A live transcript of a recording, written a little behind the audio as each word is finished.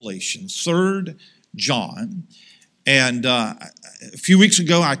Galatians, 3rd John. And a few weeks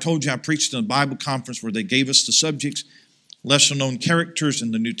ago, I told you I preached in a Bible conference where they gave us the subjects, lesser-known characters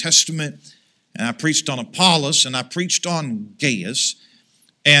in the New Testament. And I preached on Apollos, and I preached on Gaius.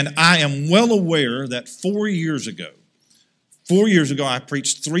 And I am well aware that 4 years ago, I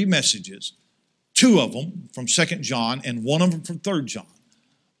preached 3 messages, 2 of them from 2nd John and 1 of them from 3rd John.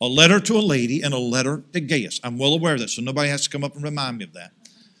 A letter to a lady and a letter to Gaius. I'm well aware of that, so nobody has to come up and remind me of that.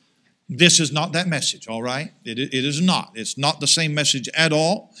 This is not that message, all right? It is not. It's not the same message at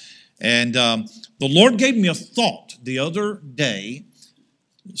all. And the Lord gave me a thought the other day,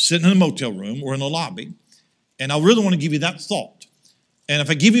 sitting in a motel room or in the lobby, and I really want to give you that thought. And if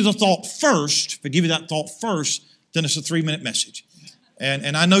I give you the thought first, then it's a 3-minute message.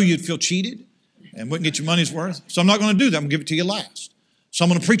 And I know you'd feel cheated and wouldn't get your money's worth, so I'm not going to do that. I'm going to give it to you last. So I'm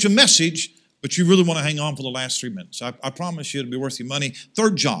going to preach a message, but you really want to hang on for the last 3 minutes. I promise you it'll be worth your money.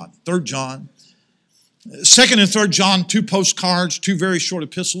 3rd John. 2nd and 3rd John, 2 postcards, 2 very short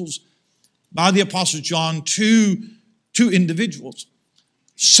epistles by the Apostle John, two individuals.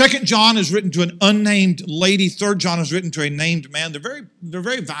 2nd John is written to an unnamed lady. 3rd John is written to a named man. They're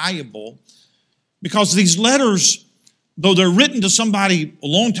very valuable because these letters, though they're written to somebody a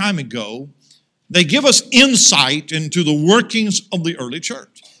long time ago, they give us insight into the workings of the early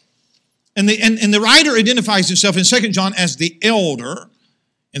church. And the writer identifies himself in 2nd John as the elder,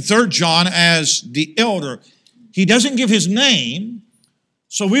 in 3rd John as the elder. He doesn't give his name,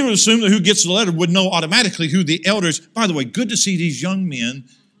 so we would assume that who gets the letter would know automatically who the elder is. By the way, good to see these young men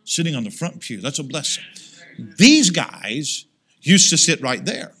sitting on the front pew. That's a blessing. These guys used to sit right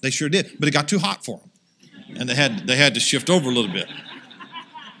there. They sure did, but it got too hot for them, and they had to shift over a little bit.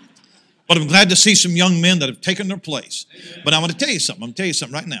 But I'm glad to see some young men that have taken their place. But I want to tell you something. I'm going to tell you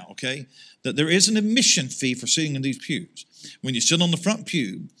something right now, okay? That there is an admission fee for sitting in these pews. When you sit on the front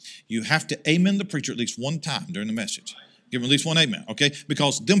pew, you have to amen the preacher at least one time during the message. Give him at least one amen, okay?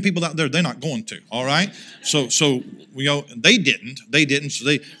 Because them people out there, they're not going to, all right? So they didn't.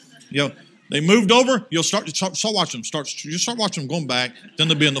 So they moved over. You'll start watching them. You start watching them going back. Then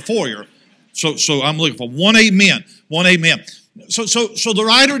they'll be in the foyer. So I'm looking for one amen. So the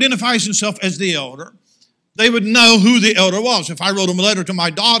writer identifies himself as the elder. They would know who the elder was. If I wrote a letter to my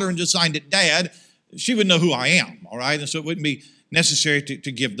daughter and just signed it Dad, she would know who I am, all right? And so it wouldn't be necessary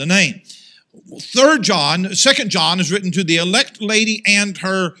to give the name. 2nd John is written to the elect lady and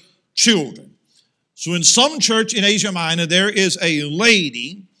her children. So in some church in Asia Minor, there is a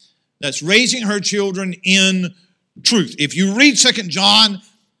lady that's raising her children in truth. If you read 2nd John,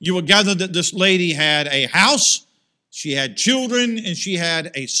 you will gather that this lady had a house, she had children, and she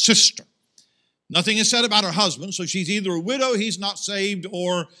had a sister. Nothing is said about her husband, so she's either a widow, he's not saved,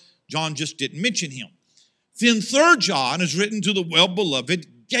 or John just didn't mention him. Then 3rd John is written to the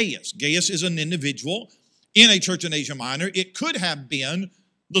well-beloved Gaius. Gaius is an individual in a church in Asia Minor. It could have been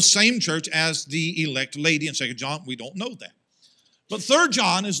the same church as the elect lady in 2nd John. We don't know that. But 3rd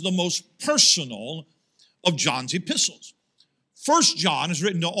John is the most personal of John's epistles. 1st John is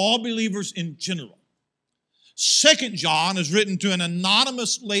written to all believers in general. 2nd John is written to an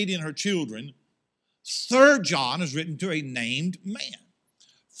anonymous lady and her children. 3rd John is written to a named man.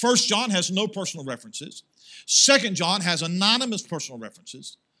 1st John has no personal references. 2nd John has anonymous personal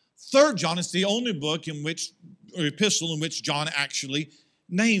references. 3rd John is the only book or epistle in which John actually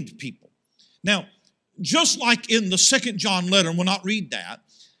named people. Now, just like in the 2nd John letter, and we'll not read that,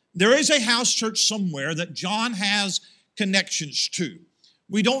 there is a house church somewhere that John has connections to.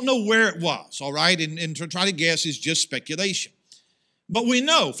 We don't know where it was, all right? And to try to guess is just speculation. But we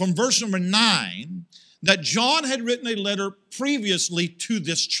know from verse number 9 that John had written a letter previously to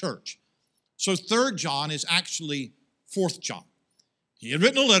this church. So 3rd John is actually 4th John. He had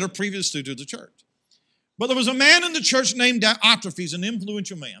written a letter previously to the church. But there was a man in the church named Diotrephes, an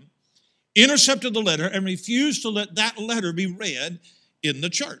influential man, intercepted the letter and refused to let that letter be read in the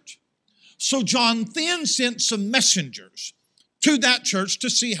church. So John then sent some messengers to that church to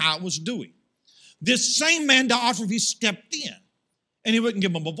see how it was doing. This same man, Diotrephes, stepped in, and he wouldn't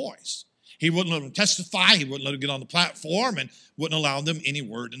give them a voice. He wouldn't let them testify. He wouldn't let them get on the platform and wouldn't allow them any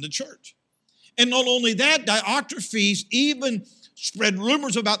word in the church. And not only that, Diotrephes even spread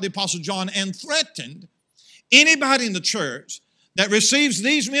rumors about the Apostle John and threatened anybody in the church that receives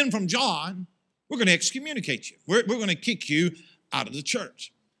these men from John, we're going to excommunicate you. We're going to kick you out of the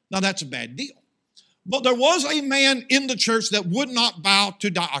church. Now, that's a bad deal. But there was a man in the church that would not bow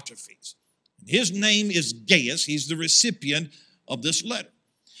to Diotrephes. His name is Gaius. He's the recipient of this letter.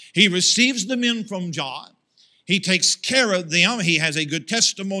 He receives the men from John. He takes care of them. He has a good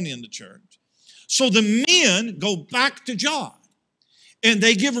testimony in the church. So the men go back to John and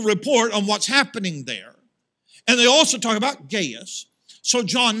they give a report on what's happening there. And they also talk about Gaius. So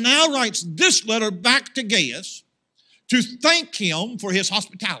John now writes this letter back to Gaius to thank him for his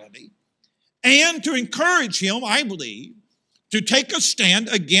hospitality and to encourage him, I believe, to take a stand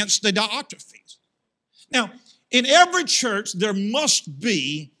against the Diotrephes. Now, in every church, there must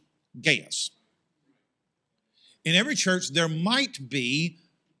be Gaius. In every church, there might be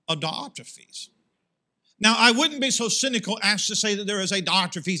a Diotrephes. Now, I wouldn't be so cynical as to say that there is a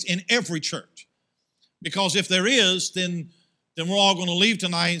Diotrephes in every church. Because if there is, then we're all going to leave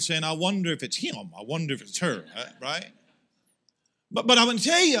tonight saying, I wonder if it's him. I wonder if it's her, right? But I'm going to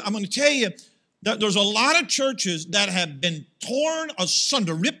tell you that there's a lot of churches that have been torn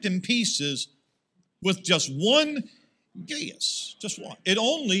asunder, ripped in pieces with just one Gaius, just one. It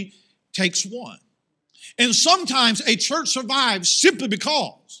only takes one. And sometimes a church survives simply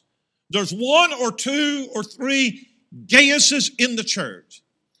because there's one or two or three Gaiuses in the church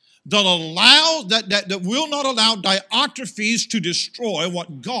that will not allow Diotrephes to destroy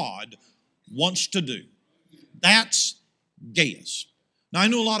what God wants to do. That's Gaius. Now, I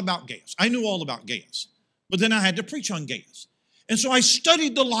knew a lot about Gaius. I knew all about Gaius. But then I had to preach on Gaius. And so I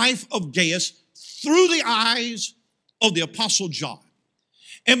studied the life of Gaius through the eyes of the Apostle John.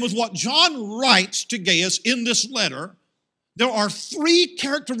 And with what John writes to Gaius in this letter, there are three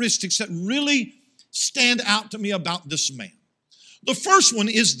characteristics that really stand out to me about this man. The first one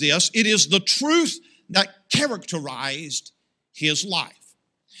is this: it is the truth that characterized his life.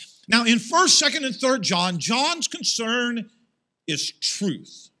 Now, in 1st, 2nd, and 3rd John, John's concern is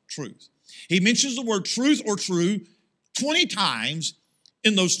truth. He mentions the word truth or true 20 times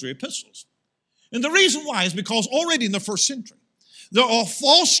in those three epistles. And the reason why is because already in the first century, there are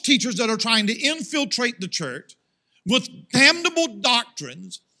false teachers that are trying to infiltrate the church with damnable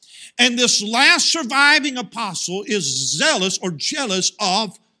doctrines. And this last surviving apostle is zealous or jealous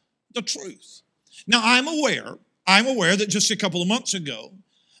of the truth. Now, I'm aware that just a couple of months ago,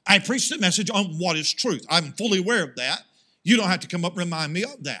 I preached a message on what is truth. I'm fully aware of that. You don't have to come up and remind me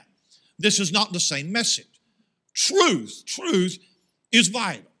of that. This is not the same message. Truth is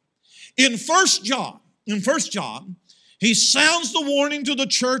vital. In 1 John, he sounds the warning to the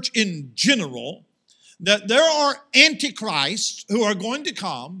church in general that there are antichrists who are going to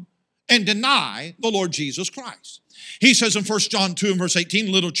come and deny the Lord Jesus Christ. He says in 1 John 2 and verse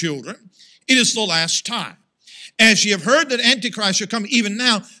 18, little children, it is the last time. As ye have heard that Antichrist shall come, even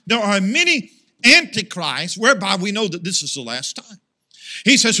now there are many antichrists, whereby we know that this is the last time.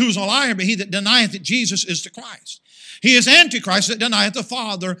 He says, who is a liar but he that denieth that Jesus is the Christ? He is Antichrist that denieth the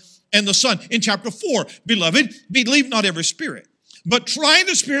Father and the Son. In chapter 4, beloved, believe not every spirit, but try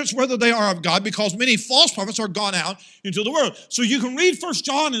the spirits whether they are of God, because many false prophets are gone out into the world. So you can read 1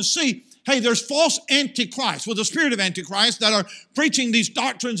 John and see, hey, there's false antichrists with the spirit of antichrist that are preaching these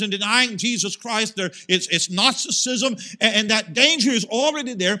doctrines and denying Jesus Christ. It's Gnosticism, and that danger is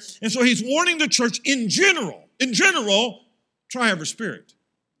already there. And so he's warning the church in general, try every spirit.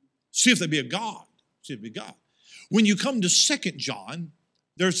 See if they be of God. See if they be God. When you come to 2 John,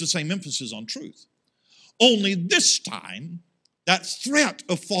 there's the same emphasis on truth. Only this time, that threat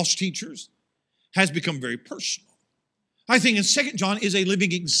of false teachers has become very personal. I think in 2 John is a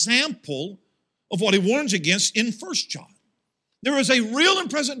living example of what he warns against in 1 John. There is a real and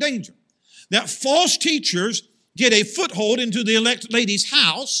present danger that false teachers get a foothold into the elect lady's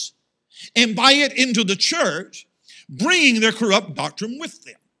house and buy it into the church, bringing their corrupt doctrine with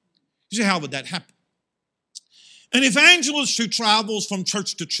them. You say, how would that happen? An evangelist who travels from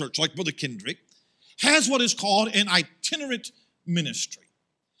church to church, like Brother Kendrick, has what is called an itinerant ministry.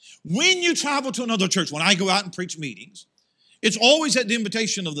 When you travel to another church, when I go out and preach meetings, it's always at the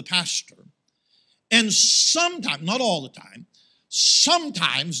invitation of the pastor. And sometimes, not all the time,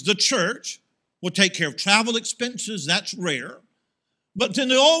 sometimes the church will take care of travel expenses. That's rare. But then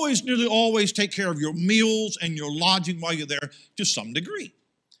they nearly always take care of your meals and your lodging while you're there to some degree.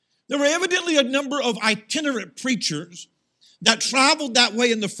 There were evidently a number of itinerant preachers that traveled that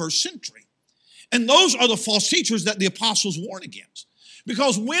way in the first century. And those are the false teachers that the apostles warned against.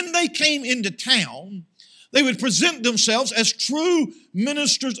 Because when they came into town, they would present themselves as true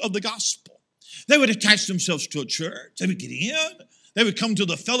ministers of the gospel. They would attach themselves to a church. They would get in. They would come to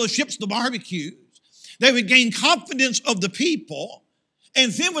the fellowships, the barbecues. They would gain confidence of the people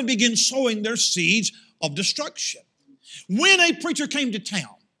and then would begin sowing their seeds of destruction. When a preacher came to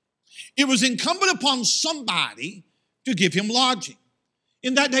town, it was incumbent upon somebody to give him lodging.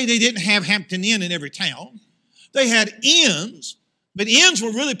 In that day, they didn't have Hampton Inn in every town. They had inns, but inns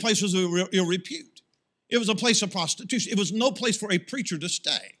were really places of ill repute. It was a place of prostitution. It was no place for a preacher to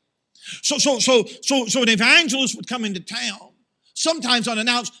stay. So an evangelist would come into town. sometimes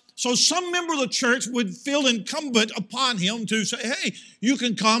unannounced. So some member of the church would feel incumbent upon him to say, hey, you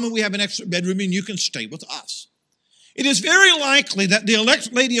can come and we have an extra bedroom and you can stay with us. It is very likely that the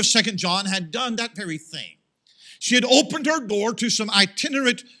elect lady of 2 John had done that very thing. She had opened her door to some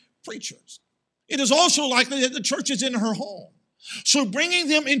itinerant preachers. It is also likely that the church is in her home. So bringing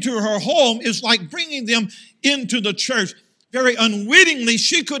them into her home is like bringing them into the church. Very unwittingly,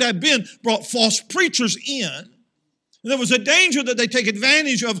 she could have brought false preachers in. There was a danger that they take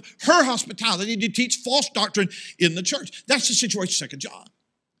advantage of her hospitality to teach false doctrine in the church. That's the situation in 2 John.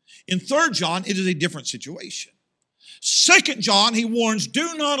 In 3 John, it is a different situation. 2 John, he warns,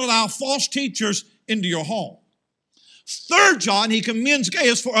 do not allow false teachers into your home. 3 John, he commends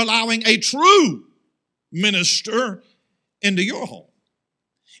Gaius for allowing a true minister into your home.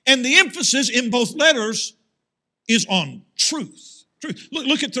 And the emphasis in both letters is on truth. Truth.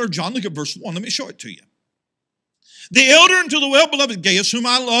 Look at 3 John, look at verse 1. Let me show it to you. The elder unto the well-beloved Gaius, whom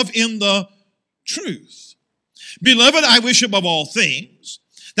I love in the truth. Beloved, I wish above all things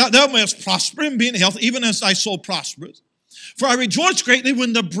that thou mayest prosper and be in health, even as thy soul prospereth. For I rejoiced greatly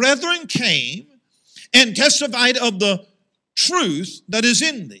when the brethren came and testified of the truth that is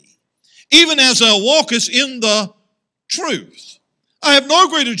in thee, even as thou walkest in the truth. I have no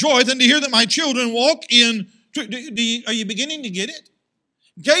greater joy than to hear that my children walk in truth. Are you beginning to get it?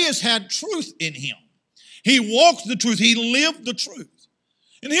 Gaius had truth in him. He walked the truth. He lived the truth.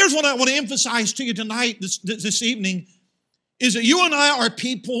 And here's what I want to emphasize to you tonight, this evening, is that you and I are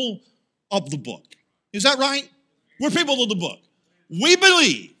people of the book. Is that right? We're people of the book. We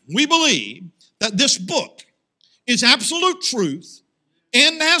believe that this book is absolute truth,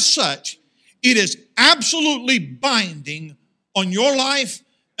 and as such, it is absolutely binding on your life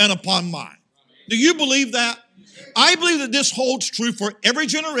and upon mine. Do you believe that? I believe that this holds true for every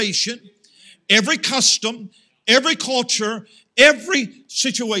generation, every custom, every culture, every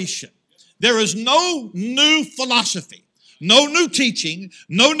situation. There is no new philosophy, no new teaching,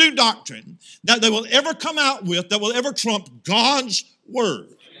 no new doctrine that they will ever come out with that will ever trump God's word.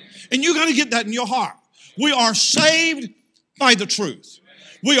 And you got to get that in your heart. We are saved by the truth.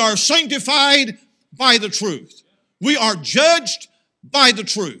 We are sanctified by the truth. We are judged by the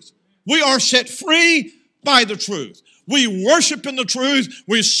truth. We are set free by the truth. We worship in the truth.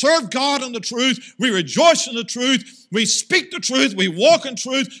 We serve God in the truth. We rejoice in the truth. We speak the truth. We walk in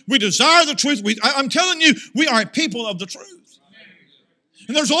truth. We desire the truth. I'm telling you, we are people of the truth.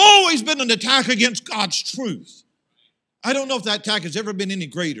 And there's always been an attack against God's truth. I don't know if that attack has ever been any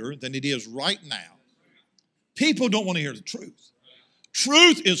greater than it is right now. People don't want to hear the truth.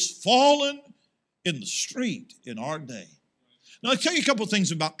 Truth is fallen in the street in our day. Now, I'll tell you a couple of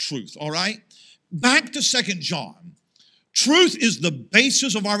things about truth, all right? Back to 2 John. Truth is the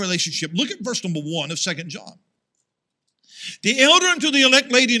basis of our relationship. Look at verse number 1 of 2 John. The elder unto the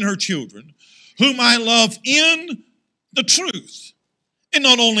elect lady and her children, whom I love in the truth. And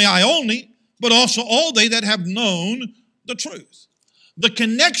not only I only, but also all they that have known the truth. The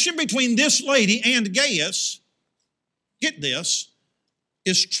connection between this lady and Gaius, get this,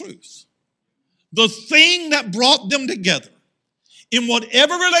 is truth. The thing that brought them together in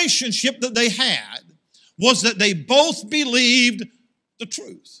whatever relationship that they had was that they both believed the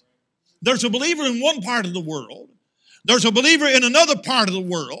truth. There's a believer in one part of the world. There's a believer in another part of the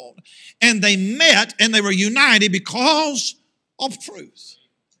world. And they met and they were united because of truth.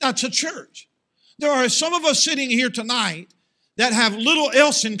 That's a church. There are some of us sitting here tonight that have little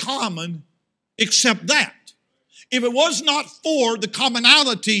else in common except that. If it was not for the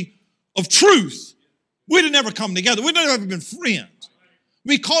commonality of truth, we'd have never come together. We'd never been friends.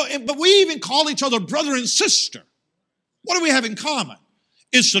 But we even call each other brother and sister. What do we have in common?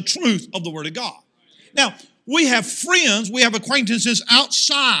 It's the truth of the Word of God. Now, we have friends, we have acquaintances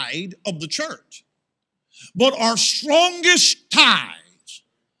outside of the church. But our strongest ties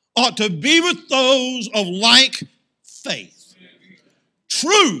ought to be with those of like faith.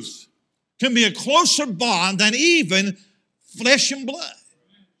 Truth can be a closer bond than even flesh and blood.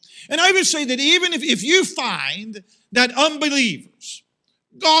 And I would say that even if you find that unbelievers,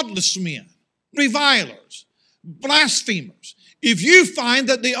 godless men, revilers, blasphemers, if you find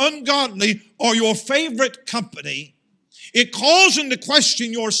that the ungodly are your favorite company, it calls into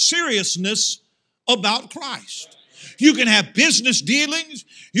question your seriousness about Christ. You can have business dealings,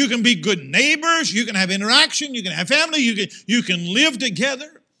 you can be good neighbors, you can have interaction, you can have family, you can live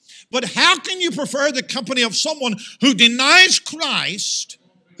together. But how can you prefer the company of someone who denies Christ,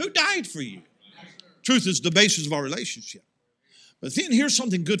 who died for you? Truth is the basis of our relationship. But then here's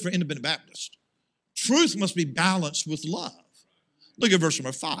something good for independent Baptists. Truth must be balanced with love. Look at verse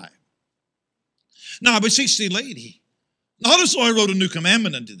number 5. Now I beseech thee, lady, Not as though I wrote a new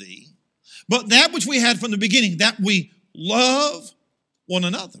commandment unto thee, but that which we had from the beginning, that we love one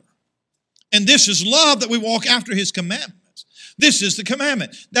another. And this is love, that we walk after his commandments. This is the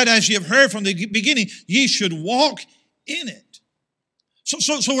commandment, that as ye have heard from the beginning, ye should walk in it.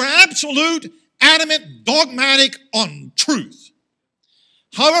 So we're absolute, adamant, dogmatic on truth.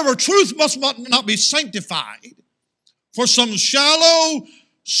 However, truth must not be sanctified for some shallow,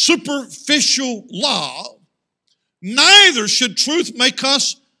 superficial love. Neither should truth make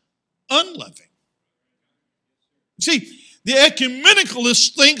us unloving. See, the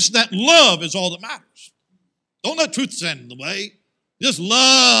ecumenicalist thinks that love is all that matters. Don't let truth stand in the way. Just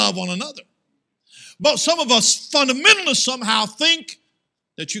love one another. But some of us fundamentalists somehow think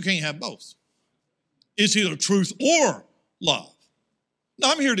that you can't have both. It's either truth or love.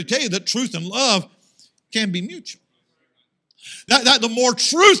 Now, I'm here to tell you that truth and love can be mutual. That the more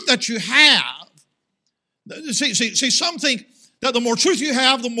truth that you have, some think that the more truth you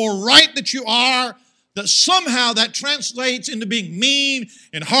have, the more right that you are, that somehow that translates into being mean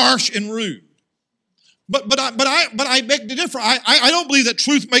and harsh and rude. But I beg to differ. I don't believe that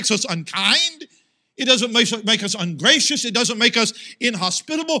truth makes us unkind. It doesn't make us ungracious. It doesn't make us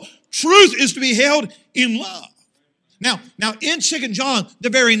inhospitable. Truth is to be held in love. Now in 2 John, the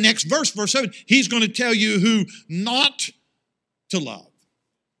very next verse, verse 7, he's going to tell you who not to love.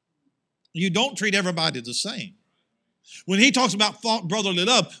 You don't treat everybody the same. When he talks about brotherly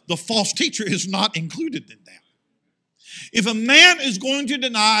love, the false teacher is not included in that. If a man is going to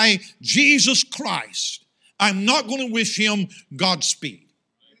deny Jesus Christ, I'm not going to wish him Godspeed.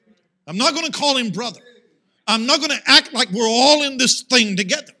 I'm not going to call him brother. I'm not going to act like we're all in this thing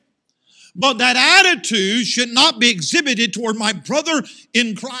together. But that attitude should not be exhibited toward my brother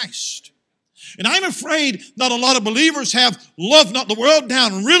in Christ. And I'm afraid that a lot of believers have loved not the world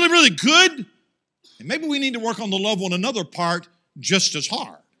down really, really good. And maybe we need to work on the love one another part just as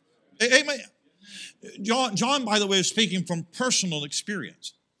hard. Amen. John, by the way, is speaking from personal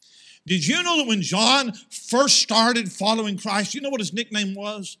experience. Did you know that when John first started following Christ, you know what his nickname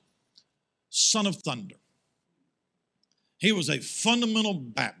was? Son of Thunder. He was a fundamental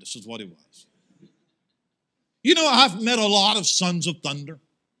Baptist is what he was. You know, I've met a lot of sons of thunder.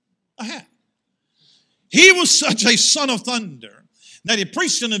 I have. He was such a son of thunder that he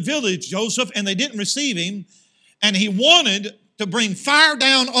preached in a village, Joseph, and they didn't receive him, and he wanted to bring fire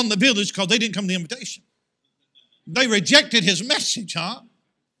down on the village because they didn't come to the invitation. They rejected his message, huh?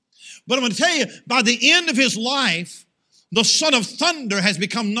 But I'm going to tell you, by the end of his life, the son of thunder has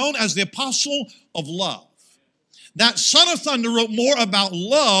become known as the apostle of love. That son of thunder wrote more about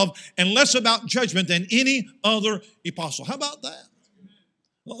love and less about judgment than any other apostle. How about that?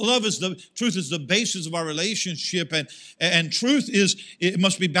 Truth is the basis of our relationship, and truth it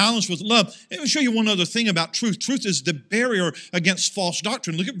must be balanced with love. Let me show you one other thing about truth. Truth is the barrier against false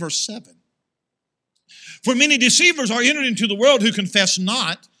doctrine. Look at verse 7. For many deceivers are entered into the world who confess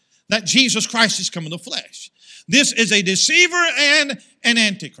not that Jesus Christ is come in the flesh. This is a deceiver and an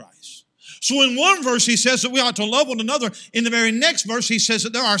antichrist. So in one verse he says that we ought to love one another. In the very next verse he says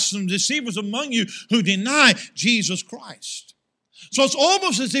that there are some deceivers among you who deny Jesus Christ. So it's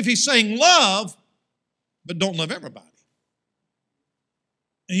almost as if he's saying love, but don't love everybody.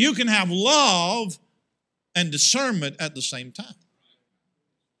 And you can have love and discernment at the same time.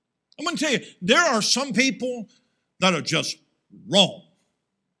 I'm going to tell you, there are some people that are just wrong.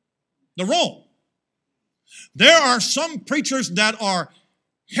 They're wrong. There are some preachers that are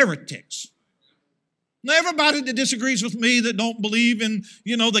heretics. Now, everybody that disagrees with me, that don't believe in,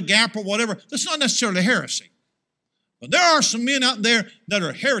 the gap or whatever, that's not necessarily heresy. But there are some men out there that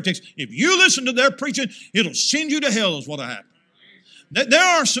are heretics. If you listen to their preaching, it'll send you to hell is what'll happen.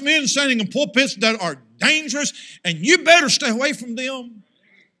 There are some men standing in pulpits that are dangerous, and you better stay away from them.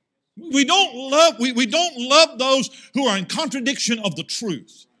 We don't love those who are in contradiction of the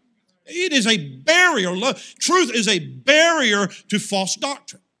truth. It is a barrier. Truth is a barrier to false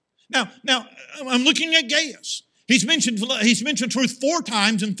doctrine. Now, I'm looking at Gaius. He's mentioned truth 4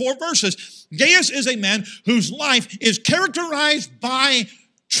 times in 4 verses. Gaius is a man whose life is characterized by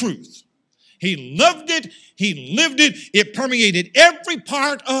truth. He loved it. He lived it. It permeated every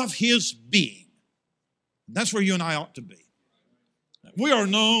part of his being. That's where you and I ought to be. We are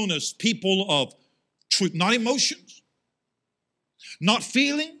known as people of truth, not emotions, not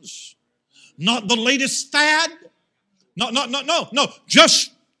feelings, not the latest fad. No,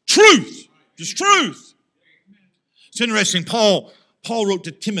 just truth. Just truth. It's interesting. Paul wrote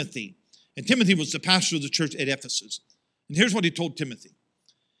to Timothy, and Timothy was the pastor of the church at Ephesus. And here's what he told Timothy.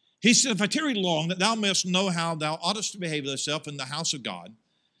 He said, if I tarry long, that thou mayest know how thou oughtest to behave thyself in the house of God,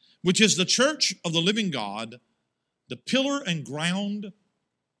 which is the church of the living God, the pillar and ground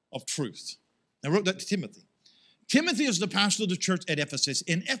of truth. I wrote that to Timothy. Timothy is the pastor of the church at Ephesus.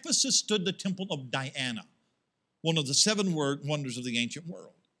 In Ephesus stood the temple of Diana, one of the seven wonders of the ancient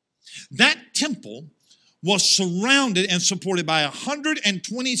world. That temple was surrounded and supported by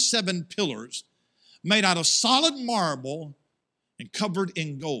 127 pillars made out of solid marble and covered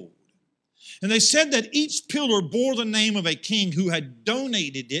in gold. And they said that each pillar bore the name of a king who had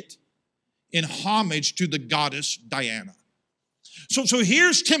donated it in homage to the goddess Diana. So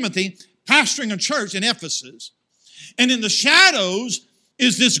here's Timothy pastoring a church in Ephesus, and in the shadows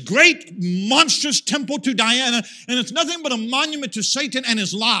is this great monstrous temple to Diana, and it's nothing but a monument to Satan and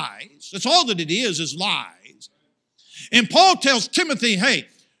his lies. That's all that it is lies. And Paul tells Timothy, hey,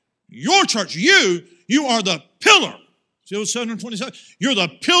 your church, you are the pillar. See what 727? You're the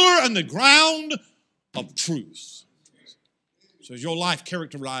pillar and the ground of truth. So is your life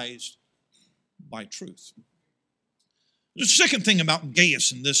characterized by truth? The second thing about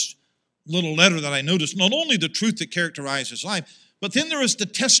Gaius in this little letter that I noticed, not only the truth that characterized his life, but then there is the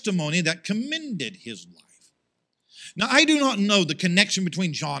testimony that commended his life. Now, I do not know the connection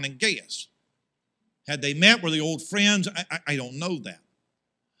between John and Gaius. Had they met? Were they old friends? I don't know that.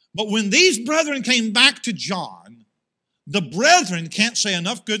 But when these brethren came back to John, the brethren can't say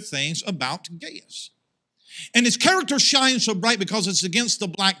enough good things about Gaius. And his character shines so bright because it's against the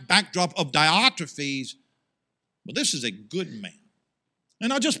black backdrop of Diotrephes. But this is a good man.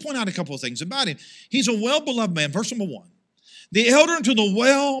 And I'll just point out a couple of things about him. He's a well-beloved man. Verse number 1. The elder unto the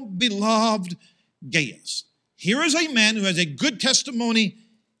well-beloved Gaius. Here is a man who has a good testimony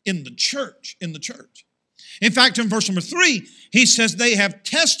in the church. In fact, in verse number 3, he says, they have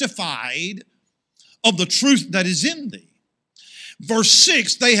testified of the truth that is in thee. Verse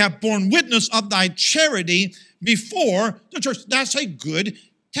 6, they have borne witness of thy charity before the church. That's a good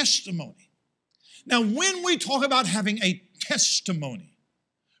testimony. Now, when we talk about having a testimony,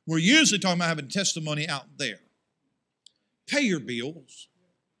 we're usually talking about having testimony out there. Pay your bills.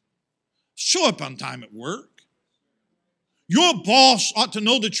 Show up on time at work. Your boss ought to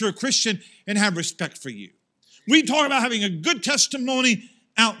know that you're a Christian and have respect for you. We talk about having a good testimony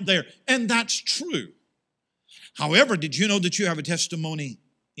out there, and that's true. However, did you know that you have a testimony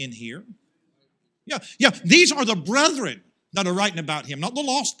in here? Yeah, these are the brethren that are writing about him, not the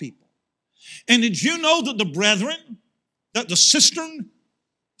lost people. And did you know that the brethren, that the sisters,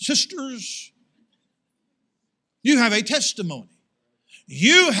 you have a testimony.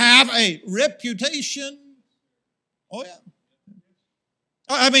 You have a reputation. Oh, yeah.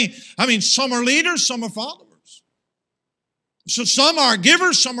 I mean, some are leaders, some are followers. So some are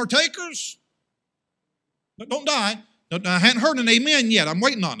givers, some are takers. But don't die. I hadn't heard an amen yet. I'm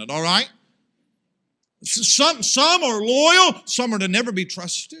waiting on it, all right? Some are loyal, some are to never be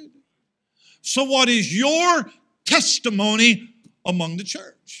trusted. So what is your testimony among the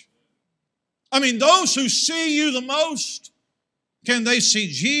church? I mean, those who see you the most, can they see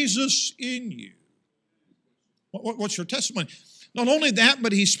Jesus in you? What's your testimony? Not only that,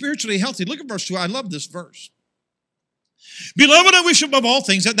 but he's spiritually healthy. Look at verse 2. I love this verse. Beloved, I wish above all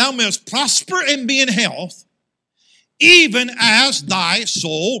things that thou mayest prosper and be in health, even as thy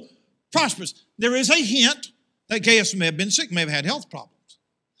soul prospers. There is a hint that Gaius may have been sick, may have had health problems.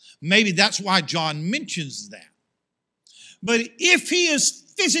 Maybe that's why John mentions that. But if he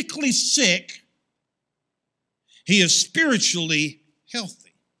is physically sick, he is spiritually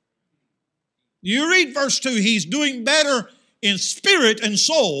healthy. You read verse 2, he's doing better in spirit and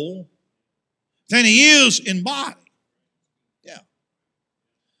soul than he is in body. Yeah.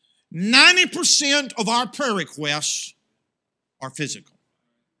 90% of our prayer requests are physical.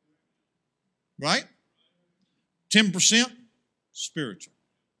 Right? 10% spiritual.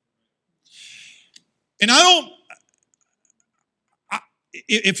 And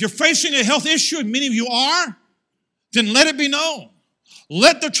if you're facing a health issue, and many of you are, then let it be known.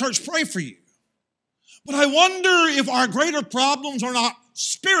 Let the church pray for you. But I wonder if our greater problems are not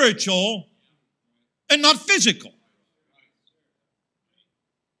spiritual and not physical.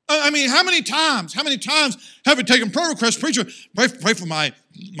 I mean, how many times have we taken prayer requests? Preacher, pray for my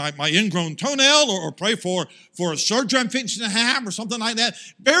ingrown toenail, or pray for a surgery I'm fixing to have, or something like that.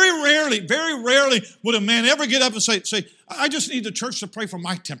 Very rarely would a man ever get up and say, I just need the church to pray for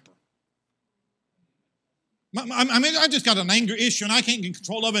my temper. I mean, I just got an anger issue and I can't get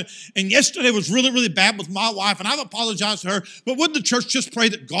control of it. And yesterday was really bad with my wife, and I've apologized to her. But would the church just pray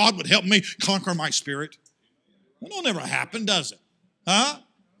that God would help me conquer my spirit? That don't ever happen, does it? Huh?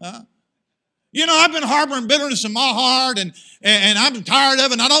 You know, I've been harboring bitterness in my heart, and I'm tired of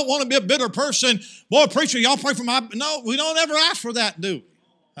it, and I don't want to be a bitter person. Boy, preacher, y'all pray for my... No, we don't ever ask for that, do we?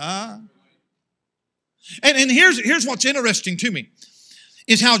 And here's what's interesting to me,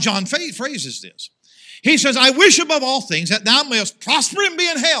 is how John phrases this. He says, I wish above all things that thou mayest prosper and be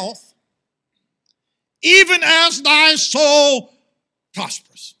in health, even as thy soul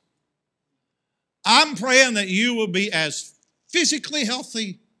prospers. I'm praying that you will be as physically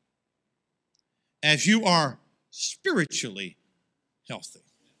healthy as you are spiritually healthy.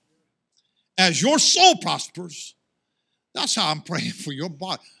 As your soul prospers, that's how I'm praying for your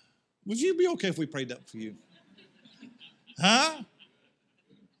body. Would you be okay if we prayed that for you? Huh?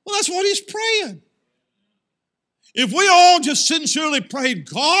 Well, that's what he's praying. If we all just sincerely prayed,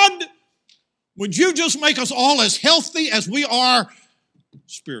 God, would you just make us all as healthy as we are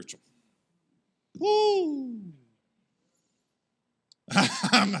spiritual? Woo!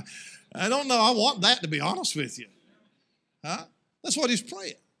 I don't know. I want that, to be honest with you. Huh? That's what he's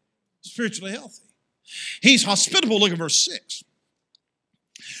praying. Spiritually healthy. He's hospitable. Look at verse 6.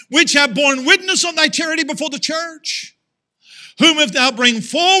 Which have borne witness on thy charity before the church, whom if thou bring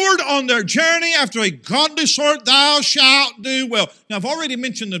forward on their journey after a godly sort, thou shalt do well. Now, I've already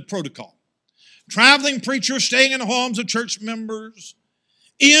mentioned the protocol. Traveling preachers staying in the homes of church members.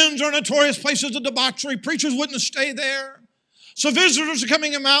 Inns are notorious places of debauchery. Preachers wouldn't stay there. So visitors are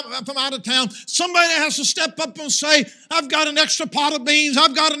coming from out of town. Somebody has to step up and say, I've got an extra pot of beans.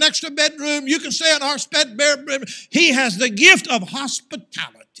 I've got an extra bedroom. You can stay in our bedroom. He has the gift of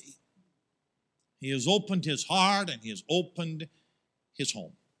hospitality. He has opened his heart and he has opened his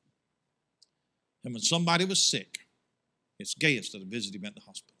home. And when somebody was sick, it's Gaius that visited him at the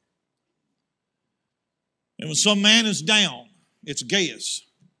hospital. And when some man is down, it's Gaius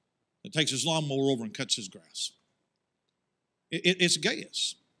that takes his lawnmower over and cuts his grass. It's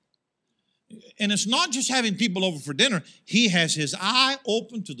Gaius. And it's not just having people over for dinner. He has his eye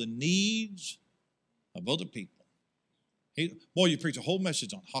open to the needs of other people. Boy, you preach a whole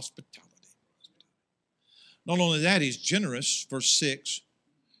message on hospitality. Not only that, he's generous, verse 6,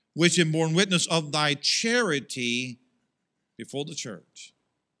 which have borne witness of thy charity before the church.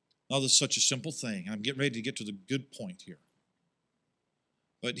 Now, this is such a simple thing. I'm getting ready to get to the good point here.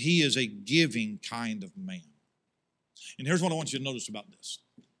 But he is a giving kind of man. And here's what I want you to notice about this.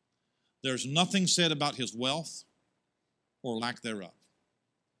 There's nothing said about his wealth or lack thereof.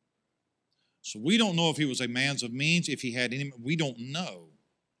 So we don't know if he was a man of means, if he had any. We don't know,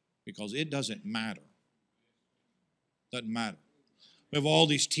 because it doesn't matter. Doesn't matter. We have all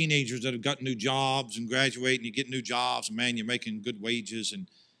these teenagers that have got new jobs and graduate, and you get new jobs, and man, you're making good wages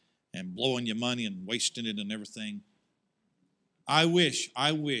and blowing your money and wasting it and everything. I wish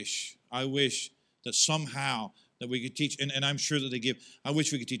that somehow that we could teach, and I'm sure that they give, I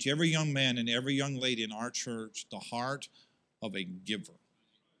wish we could teach every young man and every young lady in our church the heart of a giver.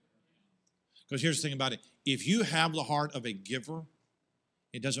 Because here's the thing about it. If you have the heart of a giver,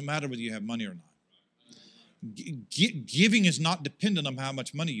 it doesn't matter whether you have money or not. Giving is not dependent on how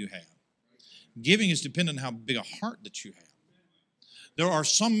much money you have. Giving is dependent on how big a heart that you have. There are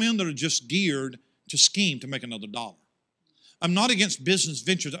some men that are just geared to scheme to make another dollar. I'm not against business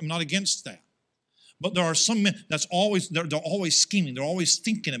ventures. I'm not against that. But there are some men they're always scheming. They're always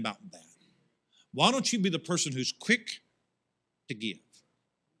thinking about that. Why don't you be the person who's quick to give?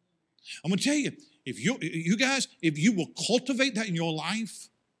 I'm going to tell you, if you will cultivate that in your life,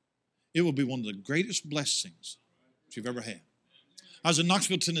 it will be one of the greatest blessings that you've ever had. I was in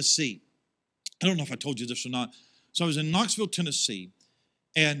Knoxville, Tennessee. I don't know if I told you this or not. So I was in Knoxville, Tennessee,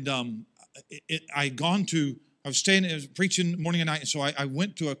 and I was preaching morning and night, and so I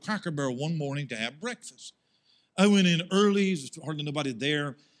went to a Cracker Barrel one morning to have breakfast. I went in early, there's hardly nobody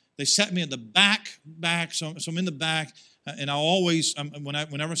there. They sat me at the back, so I'm in the back, and I always,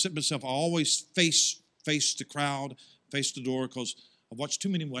 whenever I sit myself, I always face the crowd, face the door, because I've watched too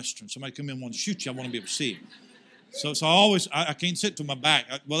many Westerns. Somebody come in and want to shoot you, I want to be able to see. So I can't sit to my back.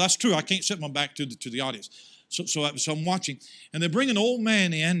 Well, that's true. I can't sit my back to the audience. So I'm watching. And they bring an old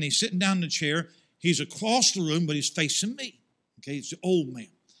man in, and he's sitting down in the chair. He's across the room, but he's facing me. Okay, it's an old man.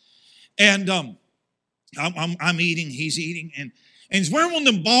 And I'm eating, he's eating, and he's wearing one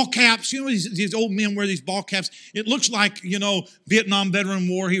of them ball caps. You know, these old men wear these ball caps. It looks like, Vietnam Veteran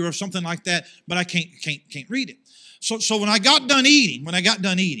War hero or something like that, but I can't read it. So when I got done eating,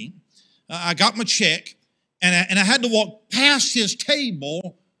 I got my check, and I had to walk past his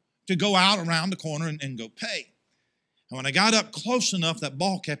table to go out around the corner and go pay. And when I got up close enough, that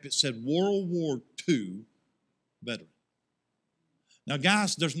ball cap, it said World War II veteran. Now,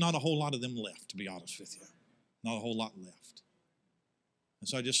 guys, there's not a whole lot of them left, to be honest with you. Not a whole lot left. And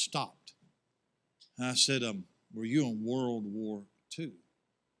so I just stopped. And I said, were you in World War II?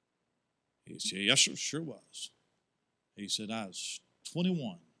 He said, yes, sure was. He said, I was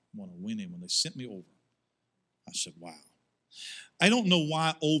 21 when I went in, when they sent me over. I said, wow. I don't know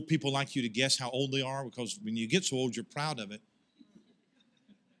why old people like you to guess how old they are, because when you get so old, you're proud of it.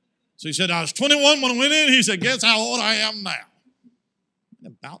 So he said, I was 21 when I went in. He said, guess how old I am now?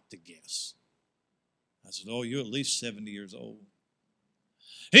 I'm about to guess. I said, oh, you're at least 70 years old.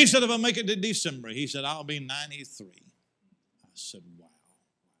 He said, if I make it to December, he said, I'll be 93. I said, wow.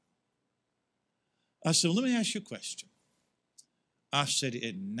 I said, let me ask you a question. I said,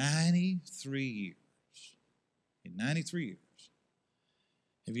 in 93 years,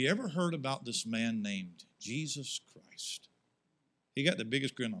 have you ever heard about this man named Jesus Christ? He got the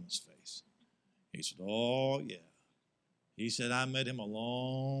biggest grin on his face. He said, oh, yeah. He said, I met him a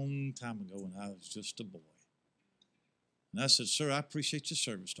long time ago when I was just a boy. And I said, sir, I appreciate your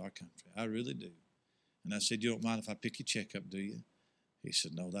service to our country. I really do. And I said, you don't mind if I pick your check up, do you? He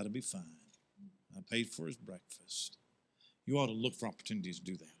said, no, that'll be fine. I paid for his breakfast. You ought to look for opportunities to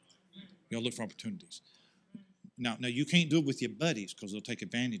do that. You ought to look for opportunities. Now you can't do it with your buddies because they'll take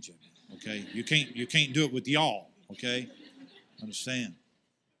advantage of you, okay? You can't do it with y'all, okay? Understand?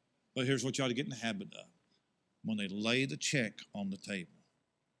 But here's what you ought to get in the habit of. When they lay the check on the table,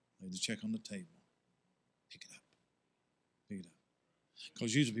 pick it up. Pick it up.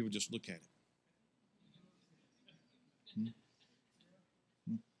 Because usually people just look at it.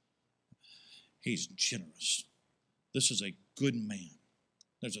 He's generous. This is a good man.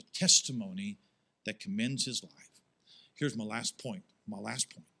 There's a testimony that commends his life. Here's my last point, all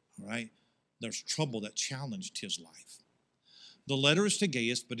right? There's trouble that challenged his life. The letter is to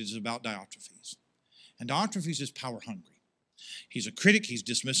Gaius, but it is about Diotrephes. And Diotrephes is power hungry. He's a critic. He's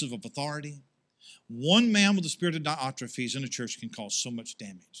dismissive of authority. One man with the spirit of Diotrephes in a church can cause so much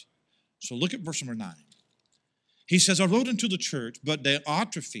damage. So look at verse number 9. He says, I wrote unto the church, but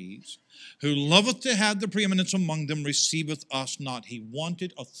Diotrephes, who loveth to have the preeminence among them, receiveth us not. He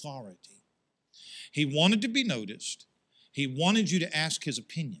wanted authority. He wanted to be noticed. He wanted you to ask his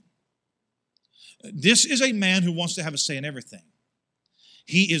opinion. This is a man who wants to have a say in everything.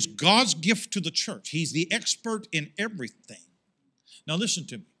 He is God's gift to the church. He's the expert in everything. Now listen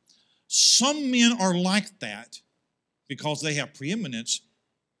to me. Some men are like that because they have preeminence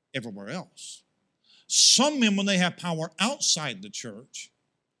everywhere else. Some men, when they have power outside the church,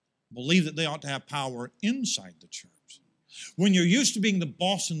 believe that they ought to have power inside the church. When you're used to being the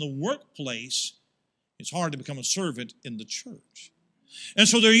boss in the workplace, it's hard to become a servant in the church. And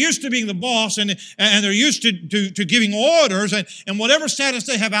so they're used to being the boss, and they're used to giving orders, and whatever status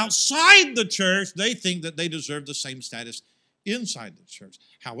they have outside the church, they think that they deserve the same status inside the church.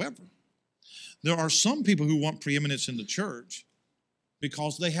 However, there are some people who want preeminence in the church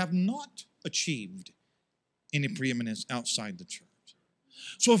because they have not achieved any preeminence outside the church.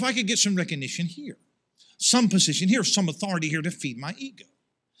 So if I could get some recognition here, some position here, some authority here to feed my ego.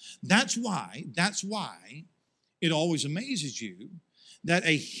 That's why it always amazes you that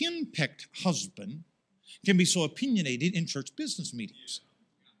a henpecked husband can be so opinionated in church business meetings.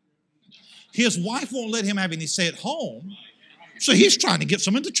 His wife won't let him have any say at home, so he's trying to get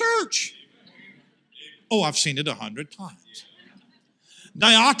some in the church. Oh, I've seen it 100 times.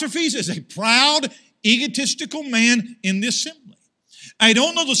 Diotrephes is a proud, egotistical man in the assembly. I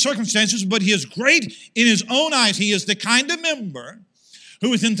don't know the circumstances, but he is great in his own eyes. He is the kind of member who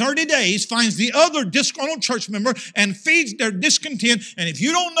within 30 days finds the other disgruntled church member and feeds their discontent. And if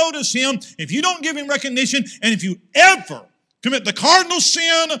you don't notice him, if you don't give him recognition, and if you ever commit the cardinal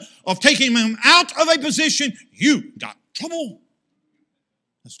sin of taking him out of a position, you got trouble.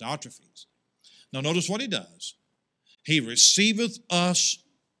 That's Diotrephes. Now notice what he does. He receiveth us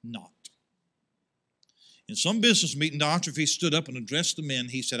not. In some business meeting, Diotrephes stood up and addressed the men.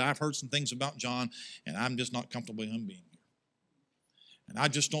 He said, I've heard some things about John, and I'm just not comfortable with him being here. And I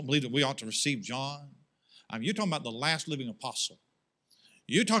just don't believe that we ought to receive John. I mean, you're talking about the last living apostle.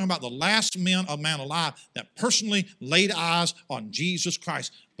 You're talking about the last man alive that personally laid eyes on Jesus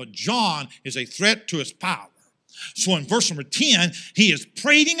Christ. But John is a threat to his power. So in verse number 10, he is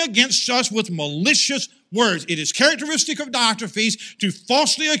prating against us with malicious words. It is characteristic of Diotrephes to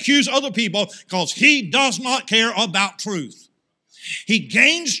falsely accuse other people because he does not care about truth. He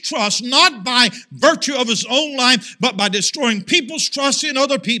gains trust not by virtue of his own life, but by destroying people's trust in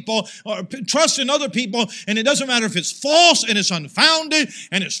other people, and it doesn't matter if it's false and it's unfounded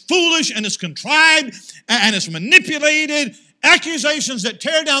and it's foolish and it's contrived and it's manipulated. Accusations that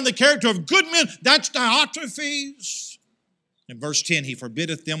tear down the character of good men, that's Diotrephes. In verse 10, he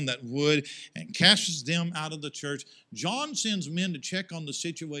forbiddeth them that would and casteth them out of the church. John sends men to check on the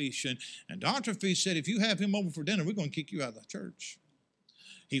situation, and Diotrephes said, if you have him over for dinner, we're going to kick you out of the church.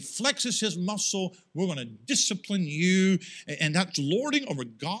 He flexes his muscle. We're going to discipline you, and that's lording over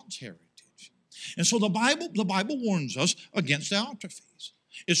God's heritage. And so the Bible warns us against Diotrephes.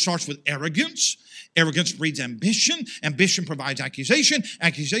 It starts with arrogance. Arrogance breeds ambition. Ambition provides accusation.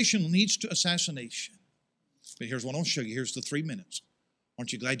 Accusation leads to assassination. But here's what I'll show you. Here's the 3 minutes.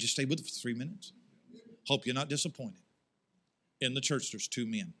 Aren't you glad you stayed with us for 3 minutes? Hope you're not disappointed. In the church, there's 2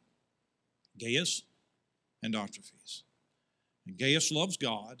 men, Gaius and Diotrephes. And Gaius loves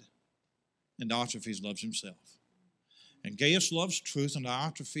God, and Diotrephes loves himself. And Gaius loves truth, and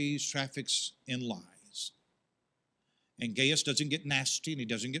Diotrephes traffics in lies. And Gaius doesn't get nasty, and he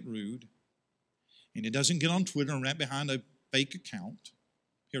doesn't get rude, and he doesn't get on Twitter and rant behind a fake account.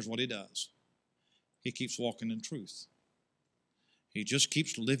 Here's what he does. He keeps walking in truth. He just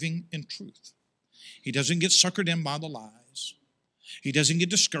keeps living in truth. He doesn't get suckered in by the lies. He doesn't get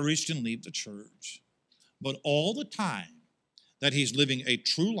discouraged and leave the church. But all the time that he's living a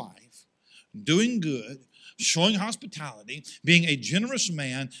true life, doing good, showing hospitality, being a generous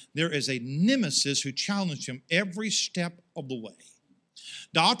man, there is a nemesis who challenged him every step of the way.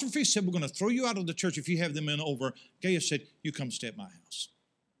 Diotrephes said, we're going to throw you out of the church if you have them in over. Gaius said, you come stay at my house.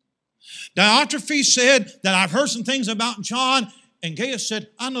 Diotrephes said that I've heard some things about John, and Gaius said,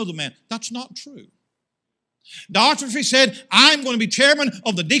 I know the man. That's not true. Diotrephes said, I'm going to be chairman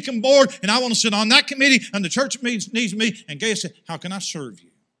of the deacon board, and I want to sit on that committee, and the church needs me. And Gaius said, how can I serve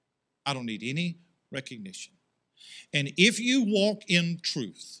you? I don't need any recognition. And if you walk in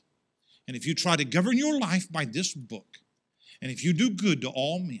truth, and if you try to govern your life by this book, and if you do good to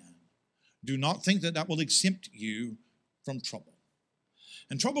all men, do not think that that will exempt you from trouble.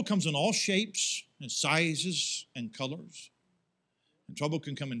 And trouble comes in all shapes and sizes and colors. And trouble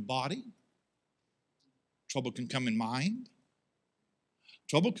can come in body. Trouble can come in mind.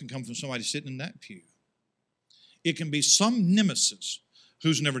 Trouble can come from somebody sitting in that pew. It can be some nemesis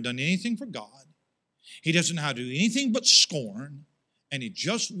who's never done anything for God. He doesn't know how to do anything but scorn, and he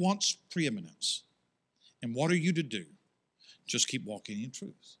just wants preeminence. And what are you to do? Just keep walking in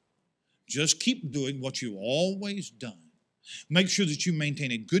truth. Just keep doing what you've always done. Make sure that you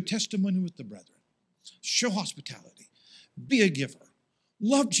maintain a good testimony with the brethren. Show hospitality. Be a giver.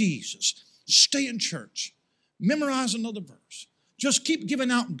 Love Jesus. Stay in church. Memorize another verse. Just keep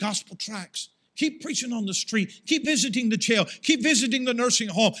giving out gospel tracts. Keep preaching on the street. Keep visiting the jail. Keep visiting the nursing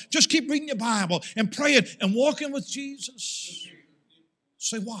home. Just keep reading your Bible and praying and walking with Jesus.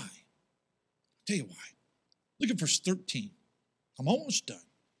 Say why? I'll tell you why. Look at verse 13. I'm almost done.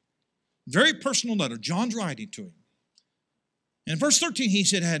 Very personal letter. John's writing to him. In verse 13, he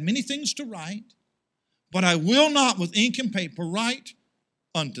said, I had many things to write, but I will not with ink and paper write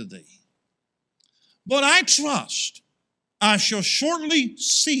unto thee. But I trust I shall shortly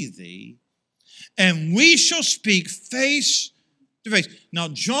see thee, and we shall speak face to face. Now,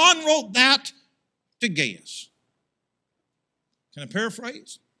 John wrote that to Gaius. Can I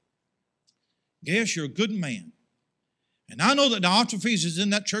paraphrase? Gaius, you're a good man. And I know that Diotrephes is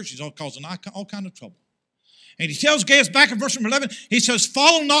in that church. He's all causing all kind of trouble. And he tells Gaius back in verse number 11, he says,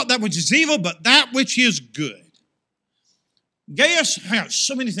 follow not that which is evil, but that which is good. Gaius has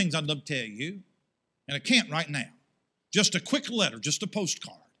so many things I'd love to tell you, and I can't right now. Just a quick letter, just a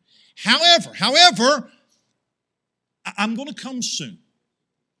postcard. However, I'm going to come soon.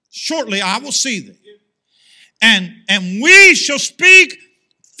 Shortly I will see thee. And we shall speak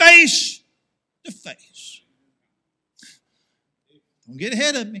face to face. Don't get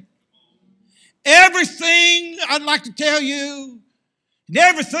ahead of me. Everything I'd like to tell you, and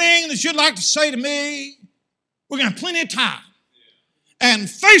everything that you'd like to say to me, we're going to have plenty of time. And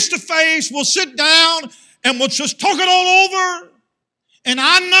face to face, we'll sit down and we'll just talk it all over. And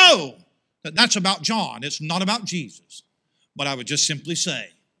I know that that's about John. It's not about Jesus. But I would just simply say,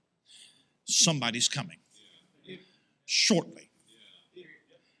 somebody's coming shortly.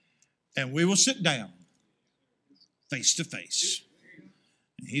 And we will sit down face to face.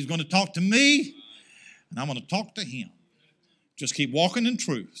 And he's going to talk to me, and I'm going to talk to him. Just keep walking in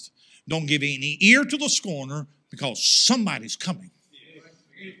truth. Don't give any ear to the scorner, because somebody's coming.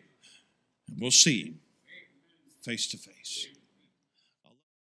 And we'll see him face to face.